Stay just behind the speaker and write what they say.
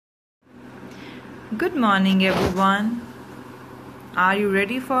Good morning, everyone. Are you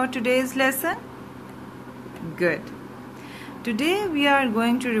ready for today's lesson? Good. Today we are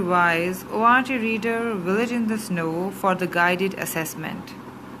going to revise ORT Reader Village in the Snow for the guided assessment.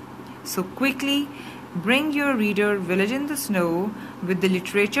 So quickly bring your reader Village in the Snow with the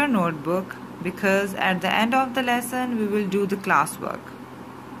literature notebook because at the end of the lesson we will do the classwork.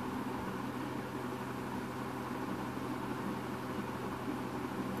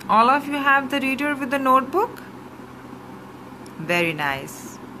 All of you have the reader with the notebook? Very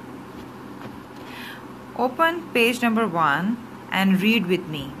nice. Open page number 1 and read with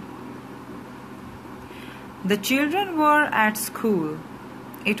me. The children were at school.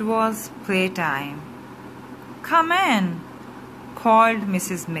 It was playtime. Come in, called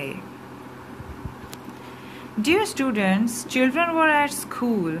Mrs. May. Dear students, children were at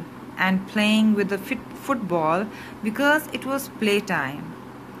school and playing with the football because it was playtime.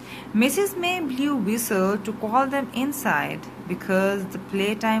 Mrs. May blew a whistle to call them inside because the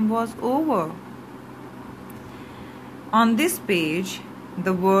playtime was over. On this page,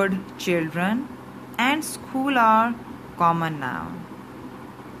 the word children and school are common noun.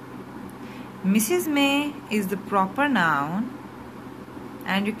 Mrs. May is the proper noun,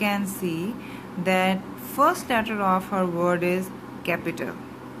 and you can see that first letter of her word is capital.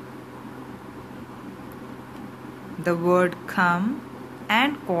 The word come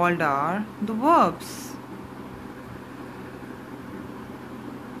and called are the verbs.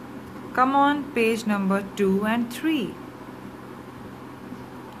 Come on page number 2 and 3.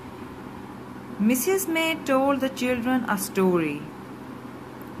 Mrs. May told the children a story.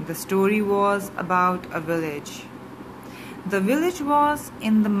 The story was about a village. The village was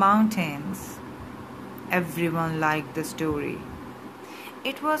in the mountains. Everyone liked the story.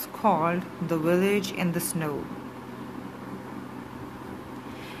 It was called The Village in the Snow.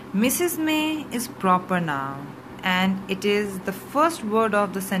 Mrs. May is proper noun and it is the first word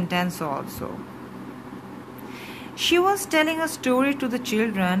of the sentence also. She was telling a story to the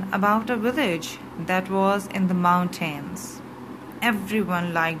children about a village that was in the mountains.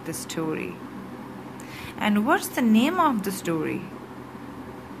 Everyone liked the story. And what's the name of the story?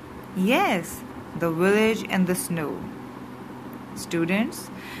 Yes, The Village in the Snow. Students,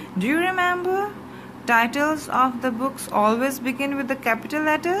 do you remember? Titles of the books always begin with the capital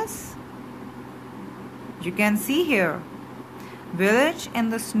letters. You can see here, Village in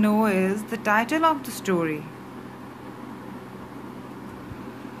the Snow is the title of the story.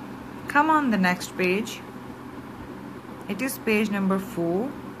 Come on the next page. It is page number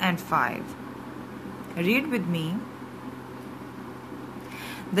 4 and 5. Read with me.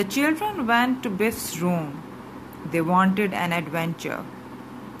 The children went to Biff's room. They wanted an adventure.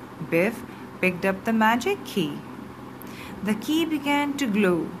 Biff picked up the magic key. The key began to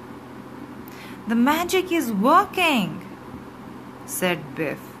glow. The magic is working, said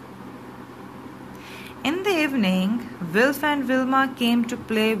Biff. In the evening, Wilf and Wilma came to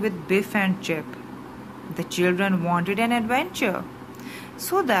play with Biff and Chip. The children wanted an adventure,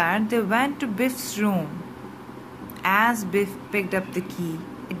 so that they went to Biff's room. As Biff picked up the key,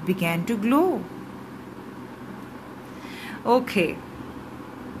 it began to glow. Okay.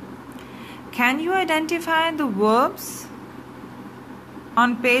 Can you identify the verbs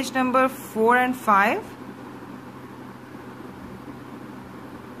on page number 4 and 5?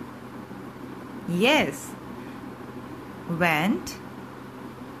 Yes. Went,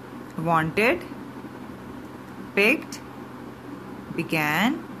 wanted, picked,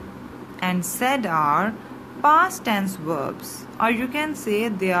 began, and said are past tense verbs, or you can say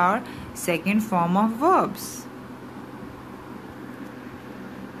they are second form of verbs.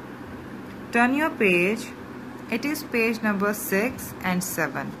 Turn your page. It is page number 6 and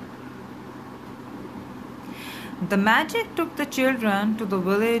 7. The magic took the children to the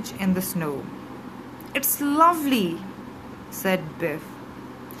village in the snow. It's lovely, said Biff.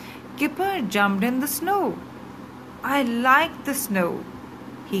 Kipper jumped in the snow. I like the snow,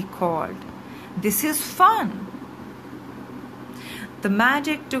 he called. This is fun. The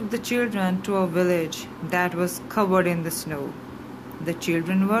magic took the children to a village that was covered in the snow. The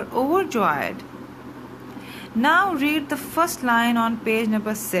children were overjoyed. Now read the first line on page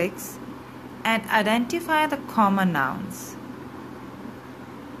number 6 and identify the common nouns.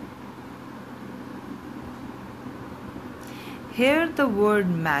 Here the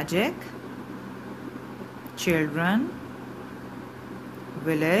word magic, children,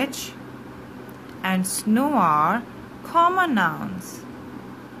 village, and snow are common nouns.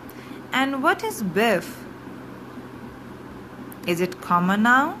 And what is Biff? Is it common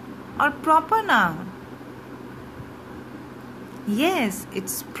noun or proper noun? Yes,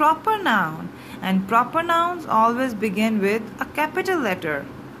 it's proper noun, and proper nouns always begin with a capital letter.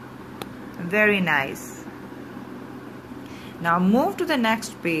 Very nice. Now move to the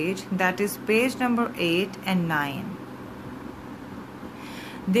next page, that is page number 8 and 9.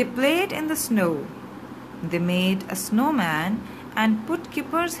 They played in the snow. They made a snowman and put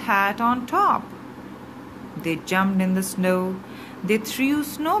Kipper's hat on top. They jumped in the snow. They threw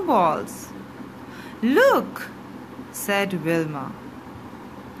snowballs. Look, said Wilma.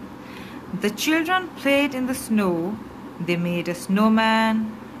 The children played in the snow. They made a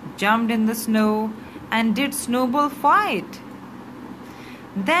snowman, jumped in the snow, and did snowball fight.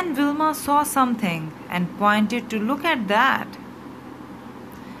 Then Wilma saw something and pointed to look at that.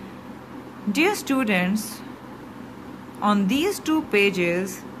 Dear students, on these two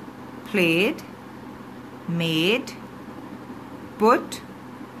pages, played, made, put,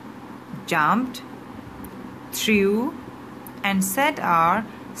 jumped, threw, and said are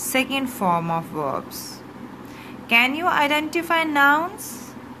second form of verbs. Can you identify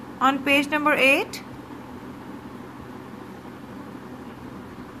nouns on page number 8?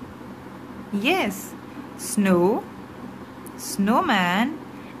 Yes, snow, snowman,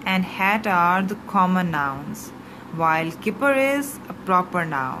 and hat are the common nouns, while Kipper is a proper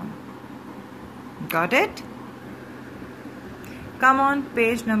noun. Got it? Come on,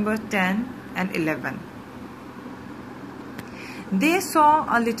 page number 10 and 11. They saw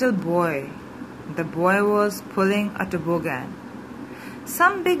a little boy. The boy was pulling a toboggan.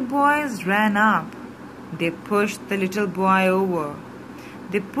 Some big boys ran up. They pushed the little boy over.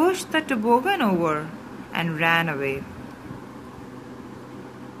 They pushed the toboggan over and ran away.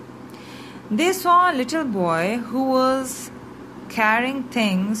 They saw a little boy who was carrying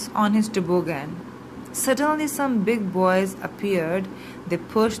things on his toboggan. Suddenly some big boys appeared. They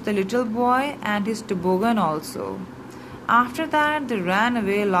pushed the little boy and his toboggan also. After that, they ran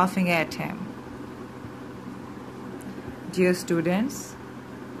away laughing at him. Dear students,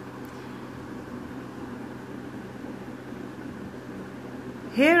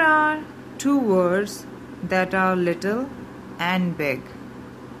 here are two words that are little and big.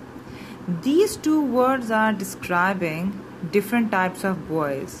 These two words are describing different types of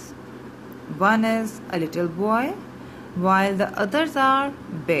boys. One is a little boy, while the others are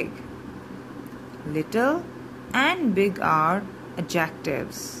big. Little and big are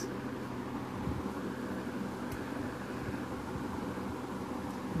adjectives.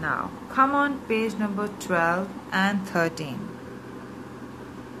 Now, come on page number 12 and 13.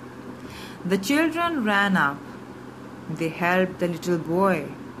 The children ran up. They helped the little boy.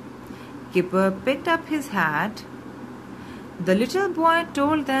 Kipper picked up his hat. The little boy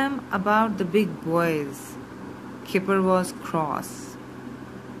told them about the big boys. Kipper was cross.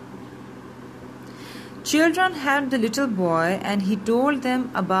 Children helped the little boy and he told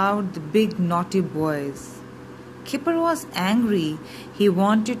them about the big naughty boys. Kipper was angry. He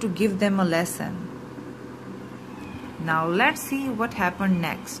wanted to give them a lesson. Now let's see what happened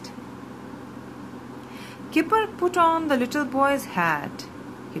next. Kipper put on the little boy's hat.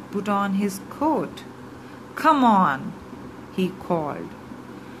 He put on his coat. Come on, he called.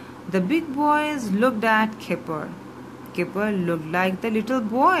 The big boys looked at Kipper. Kipper looked like the little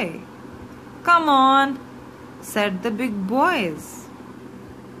boy. Come on, said the big boys.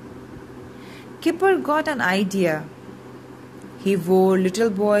 Kipper got an idea. He wore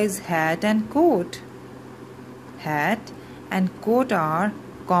little boy's hat and coat. Hat and coat are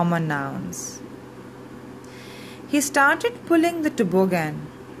common nouns. He started pulling the toboggan.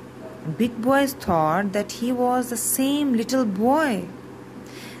 Big boys thought that he was the same little boy.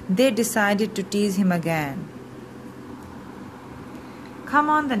 They decided to tease him again. Come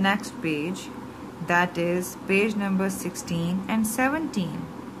on the next page, that is page number 16 and 17.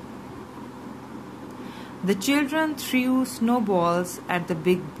 The children threw snowballs at the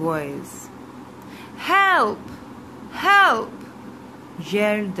big boys. Help! Help!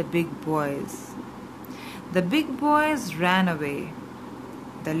 Yelled the big boys. The big boys ran away.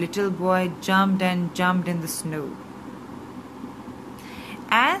 The little boy jumped and jumped in the snow.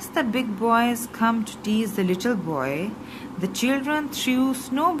 As the big boys come to tease the little boy, the children threw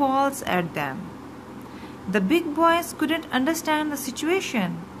snowballs at them. The big boys couldn't understand the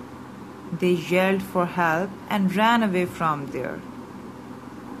situation. They yelled for help and ran away from there.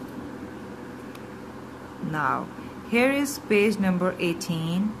 Now, here is page number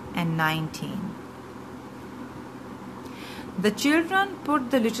 18 and 19. The children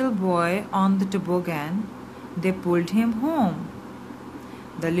put the little boy on the toboggan. They pulled him home.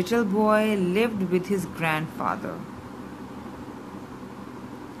 The little boy lived with his grandfather.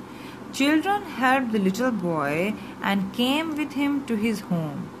 children helped the little boy and came with him to his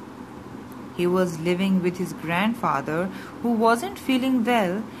home. He was living with his grandfather, who wasn't feeling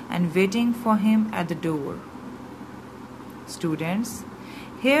well, and waiting for him at the door. Students,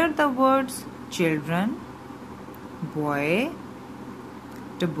 hear the words children, boy,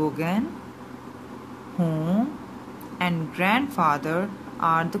 toboggan, home, and grandfather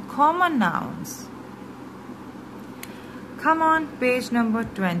are the common nouns. Come on, page number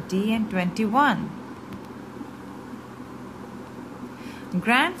 20 and 21.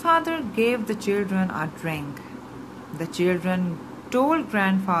 Grandfather gave the children a drink. The children told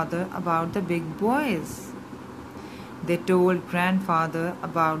grandfather about the big boys. They told grandfather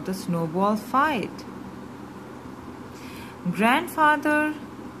about the snowball fight. Grandfather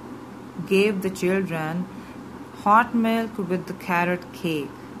gave the children hot milk with the carrot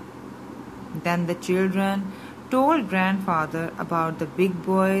cake. Then the children told grandfather about the big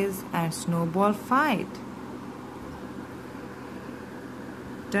boys and snowball fight.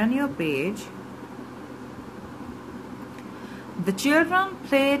 Turn your page. The children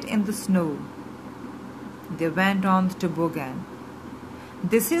played in the snow. They went on the toboggan.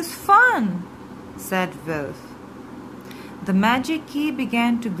 "This is fun," said Wilf. The magic key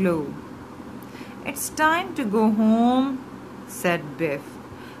began to glow. "It's time to go home," said Biff.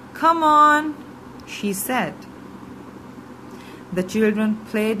 "Come on," she said. The children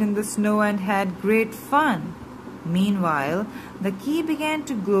played in the snow and had great fun. Meanwhile, the key began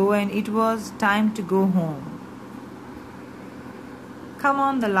to glow and it was time to go home. Come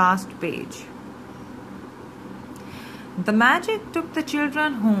on, the last page. The magic took the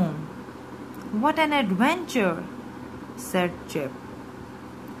children home. "What an adventure," said Chip.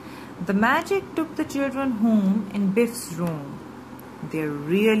 The magic took the children home in Biff's room. They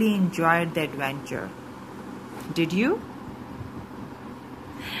really enjoyed the adventure. Did you?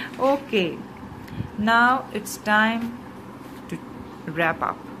 Okay, now it's time to wrap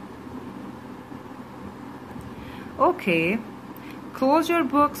up. Okay, close your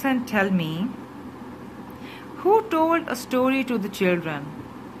books and tell me, who told a story to the children?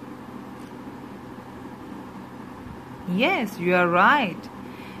 Yes, you are right.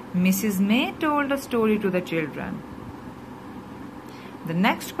 Mrs. May told a story to the children. The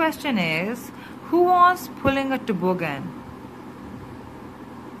next question is, who was pulling a toboggan?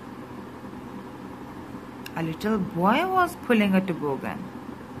 A little boy was pulling a toboggan.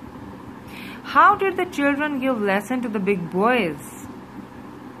 How did the children give lesson to the big boys?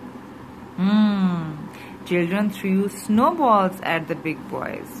 Children threw snowballs at the big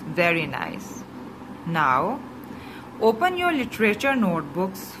boys. Very nice. Now, open your literature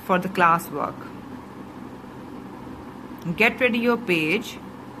notebooks for the classwork. Get ready your page.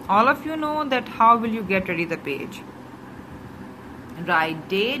 All of you know that how will you get ready the page. Write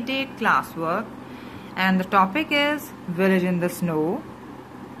day, date, classwork, and the topic is Village in the Snow.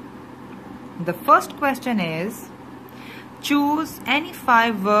 The first question is, choose any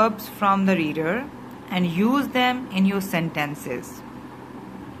 5 verbs from the reader and use them in your sentences.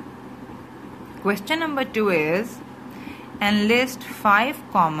 Question number 2 is, enlist 5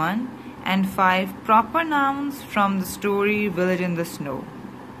 common and 5 proper nouns from the story Village in the Snow.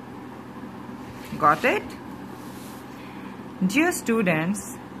 Got it? Dear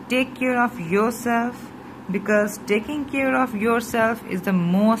students, take care of yourself, because taking care of yourself is the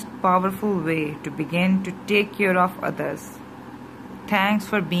most powerful way to begin to take care of others. Thanks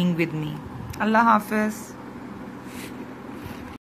for being with me. Allah Hafiz.